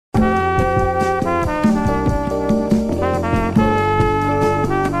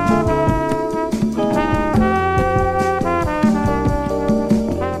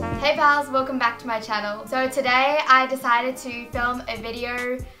welcome back to my channel. So today I decided to film a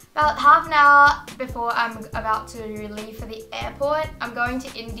video about half an hour before I'm about to leave for the airport. I'm going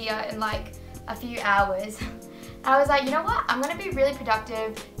to India in like a few hours. I was like, you know what, I'm gonna be really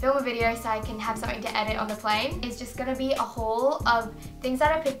productive, film a video so I can have something to edit on the plane. It's just gonna be a haul of things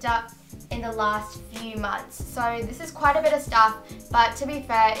that I picked up in the last few months. So this is quite a bit of stuff, but to be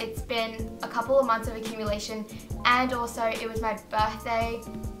fair, it's been a couple of months of accumulation, and also it was my birthday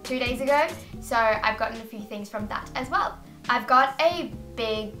 2 days ago, so I've gotten a few things from that as well. I've got a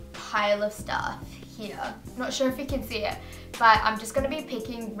big pile of stuff here. Not sure if you can see it, but I'm just going to be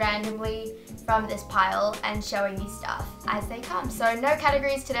picking randomly from this pile and showing you stuff as they come. So no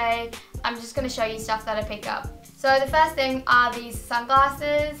categories today, I'm just going to show you stuff that I pick up. So the first thing are these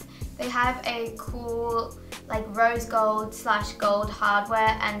sunglasses. They have a cool like rose gold / gold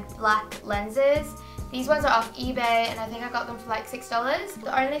hardware and black lenses. These ones are off eBay and I think I got them for like $6.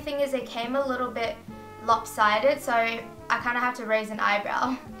 The only thing is they came a little bit lopsided, so I kind of have to raise an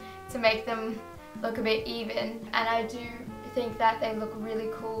eyebrow to make them look a bit even, and I do think that they look really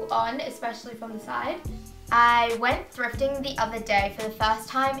cool on, especially from the side. I went thrifting the other day for the first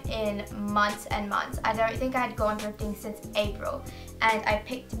time in months and months. I don't think I'd gone thrifting since April, and I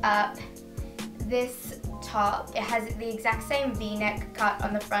picked up this top. It has the exact same V-neck cut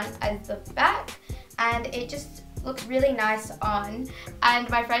on the front as the back, and it just looks really nice on, and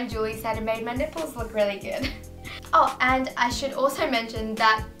my friend Julie said it made my nipples look really good. Oh, and I should also mention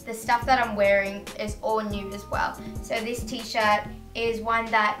that the stuff that I'm wearing is all new as well. So this t-shirt is one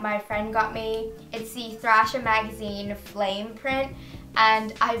that my friend got me. It's the Thrasher magazine flame print,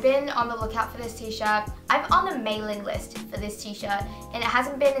 and I've been on the lookout for this t-shirt. I'm on the mailing list for this t-shirt and it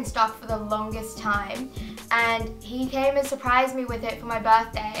hasn't been in stock for the longest time, and he came and surprised me with it for my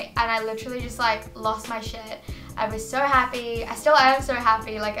birthday, and I literally just like lost my shit. I was so happy. I still am so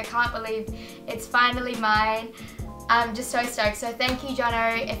happy. Like, I can't believe it's finally mine. I'm just so stoked. So thank you,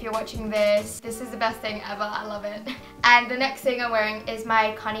 Jono, if you're watching this. This is the best thing ever. I love it. And the next thing I'm wearing is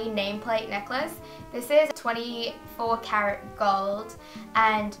my Connie nameplate necklace. This is 24 karat gold,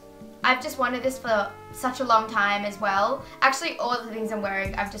 and I've just wanted this for such a long time as well. Actually, all the things I'm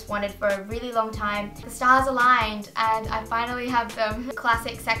wearing I've just wanted for a really long time. The stars aligned and I finally have them.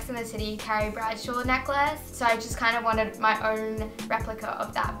 Classic Sex and the City Carrie Bradshaw necklace. So I just kind of wanted my own replica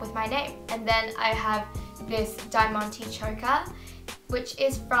of that with my name. And then I have this Diamante choker, which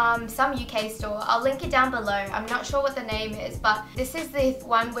is from some UK store. I'll link it down below. I'm not sure what the name is, but this is the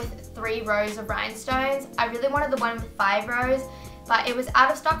one with 3 rows of rhinestones. I really wanted the one with 5 rows, but it was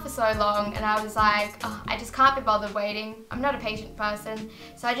out of stock for so long, and I was like, oh, I just can't be bothered waiting. I'm not a patient person,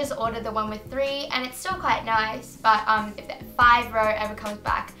 so I just ordered the one with 3, and it's still quite nice, but if that 5 row ever comes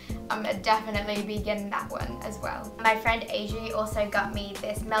back, I'm gonna definitely be getting that one as well. My friend Asia also got me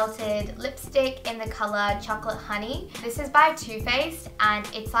this melted lipstick in the color Chocolate Honey. This is by Too Faced, and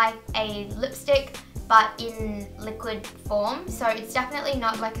it's like a lipstick but in liquid form, so it's definitely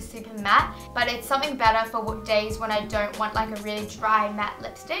not like a super matte, but it's something better for days when I don't want like a really dry matte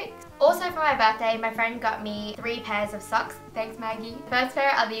lipstick. Also for my birthday, my friend got me 3 pairs of socks. Thanks, Maggie. First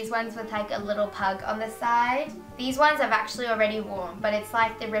pair are these ones with like a little pug on the side. These ones I've actually already worn, but it's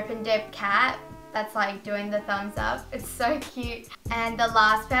like the Rip and Dip cat that's like doing the thumbs up. It's so cute. And the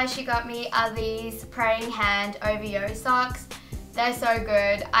last pair she got me are these Praying Hand OVO socks. They're so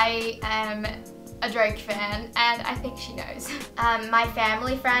good. I am a Drake fan, and I think she knows. My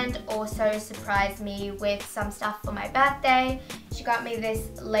family friend also surprised me with some stuff for my birthday. She got me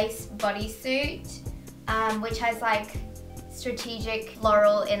this lace bodysuit, which has like strategic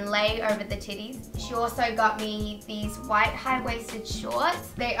floral inlay over the titties. She also got me these white high-waisted shorts.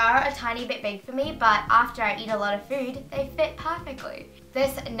 They are a tiny bit big for me, but after I eat a lot of food, they fit perfectly.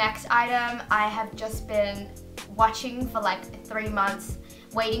 This next item I have just been watching for like 3 months,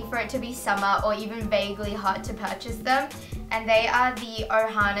 waiting for it to be summer or even vaguely hot to purchase them, and they are the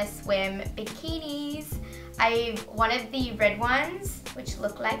Ohana Swim bikinis. I've wanted the red ones, which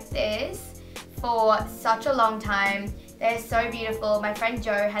look like this, for such a long time. They're so beautiful. My friend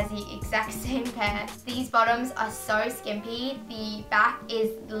Joe has the exact same pair. These bottoms are so skimpy. The back is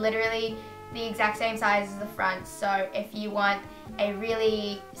literally the exact same size as the front, so if you want a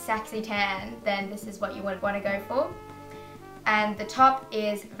really sexy tan, then this is what you would want to go for. And the top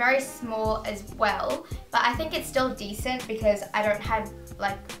is very small as well, but I think it's still decent because I don't have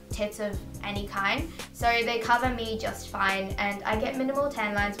like tits of any kind, so they cover me just fine, and I get minimal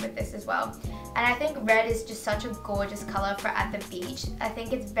tan lines with this as well. And I think red is just such a gorgeous color for at the beach. I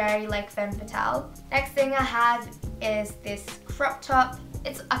think it's very like femme fatale. Next thing I have is this crop top.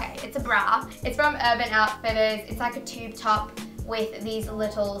 It's a bra. It's from Urban Outfitters. It's like a tube top with these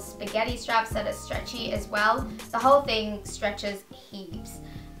little spaghetti straps that are stretchy as well. The whole thing stretches heaps.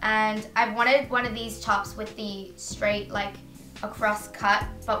 And I've wanted one of these tops with the straight, like, across cut,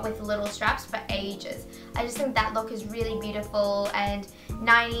 but with little straps for ages. I just think that look is really beautiful and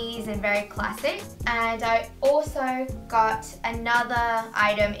 90s and very classic. And I also got another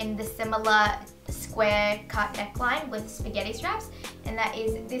item in the similar square cut neckline with spaghetti straps, and that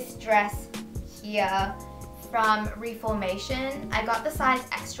is this dress here from Reformation. I got the size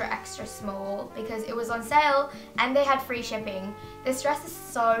extra small because it was on sale and they had free shipping. This dress is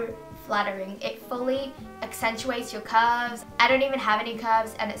so flattering. It fully accentuates your curves. I don't even have any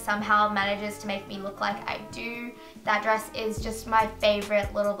curves and it somehow manages to make me look like I do. That dress is just my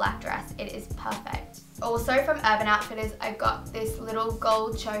favorite little black dress. It is perfect. Also from Urban Outfitters, I got this little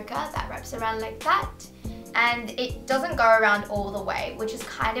gold choker that wraps around like that. And it doesn't go around all the way, which is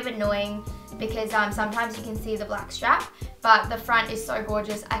kind of annoying because sometimes you can see the black strap, but the front is so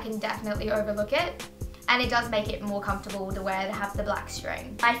gorgeous, I can definitely overlook it. And it does make it more comfortable to wear to have the black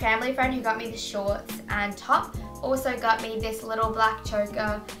string. My family friend who got me the shorts and top also got me this little black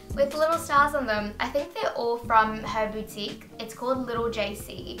choker with little stars on them. I think they're all from her boutique. It's called Little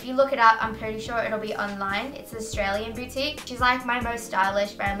JC. If you look it up, I'm pretty sure it'll be online. It's an Australian boutique. She's like my most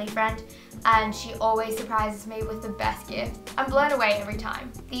stylish family friend and she always surprises me with the best gift. I'm blown away every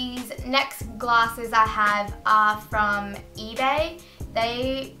time. These next glasses I have are from eBay.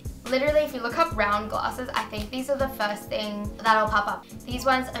 They literally, if you look up round glasses, I think these are the first thing that'll pop up. These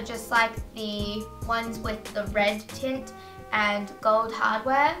ones are just like the ones with the red tint and gold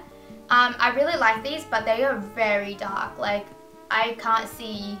hardware. I really like these, but they are very dark. Like, I can't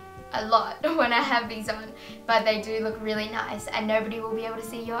see a lot when I have these on, but they do look really nice and nobody will be able to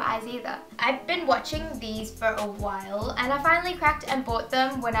see your eyes either. I've been watching these for a while and I finally cracked and bought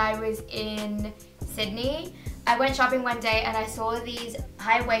them when I was in Sydney. I went shopping one day and I saw these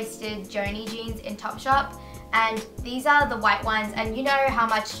high-waisted Joni jeans in Topshop, and these are the white ones, and you know how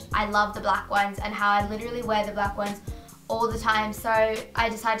much I love the black ones and how I literally wear the black ones all the time, so I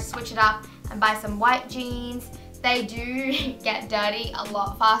decided to switch it up and buy some white jeans. They do get dirty a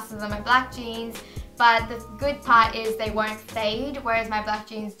lot faster than my black jeans, but the good part is they won't fade, whereas my black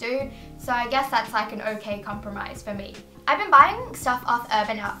jeans do, so I guess that's like an okay compromise for me. I've been buying stuff off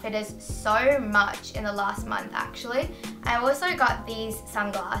Urban Outfitters so much in the last month actually. I also got these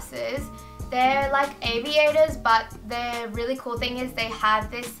sunglasses. They're like aviators, but the really cool thing is they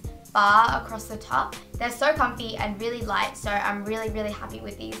have this bar across the top. They're so comfy and really light, so I'm really happy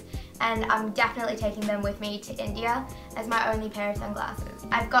with these. And I'm definitely taking them with me to India as my only pair of sunglasses.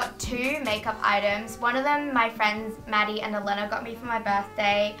 I've got two makeup items. One of them my friends Maddie and Elena got me for my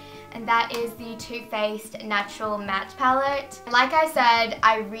birthday, and that is the Too Faced Natural Matte Palette. Like I said,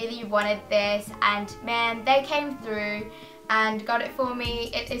 I really wanted this and man, they came through and got it for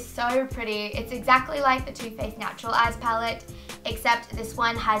me. It is so pretty. It's exactly like the Too Faced Natural Eyes palette, except this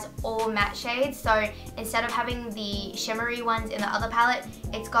one has all matte shades. So instead of having the shimmery ones in the other palette,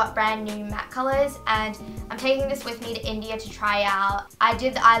 it's got brand new matte colors, and I'm taking this with me to India to try out. I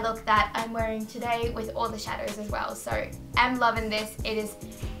did the eye look that I'm wearing today with all the shadows as well, so I'm loving this. It is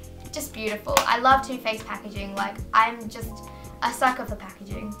just beautiful. I love Too Faced packaging. Like, I'm just a sucker for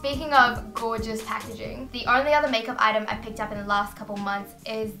packaging. Speaking of gorgeous packaging, the only other makeup item I picked up in the last couple months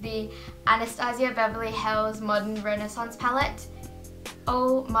is the Anastasia Beverly Hills Modern Renaissance palette.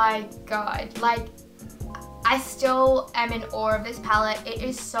 Oh my god, like, I still am in awe of this palette. It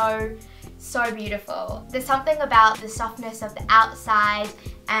is so beautiful. There's something about the softness of the outside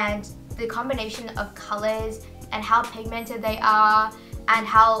and the combination of colors and how pigmented they are and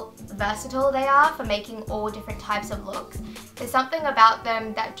how versatile they are for making all different types of looks. There's something about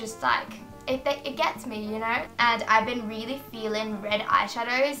them that just like, it gets me, you know? And I've been really feeling red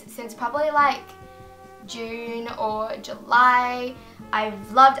eyeshadows since probably like June or July.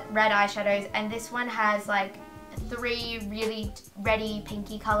 I've loved red eyeshadows, and this one has like 3 really reddy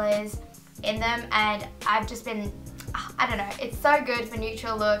pinky colors in them, and I've just been, I don't know, it's so good for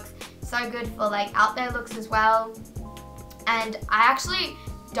neutral looks, so good for like out there looks as well. And I actually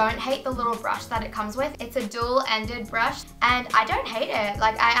don't hate the little brush that it comes with. It's a dual-ended brush and I don't hate it.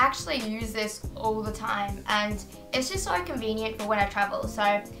 Like, I actually use this all the time and it's just so convenient for when I travel. So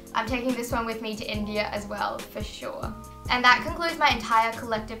I'm taking this one with me to India as well, for sure. And that concludes my entire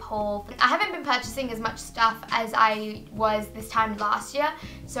collective haul. I haven't been purchasing as much stuff as I was this time last year,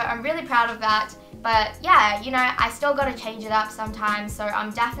 so I'm really proud of that. But yeah, you know, I still gotta change it up sometimes, so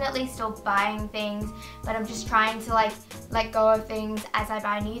I'm definitely still buying things, but I'm just trying to like let go of things as I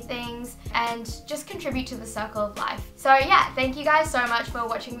buy new things and just contribute to the circle of life. So yeah, thank you guys so much for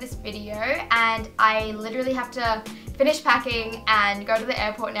watching this video, and I literally have to finish packing and go to the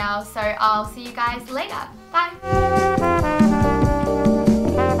airport now. So I'll see you guys later. Bye!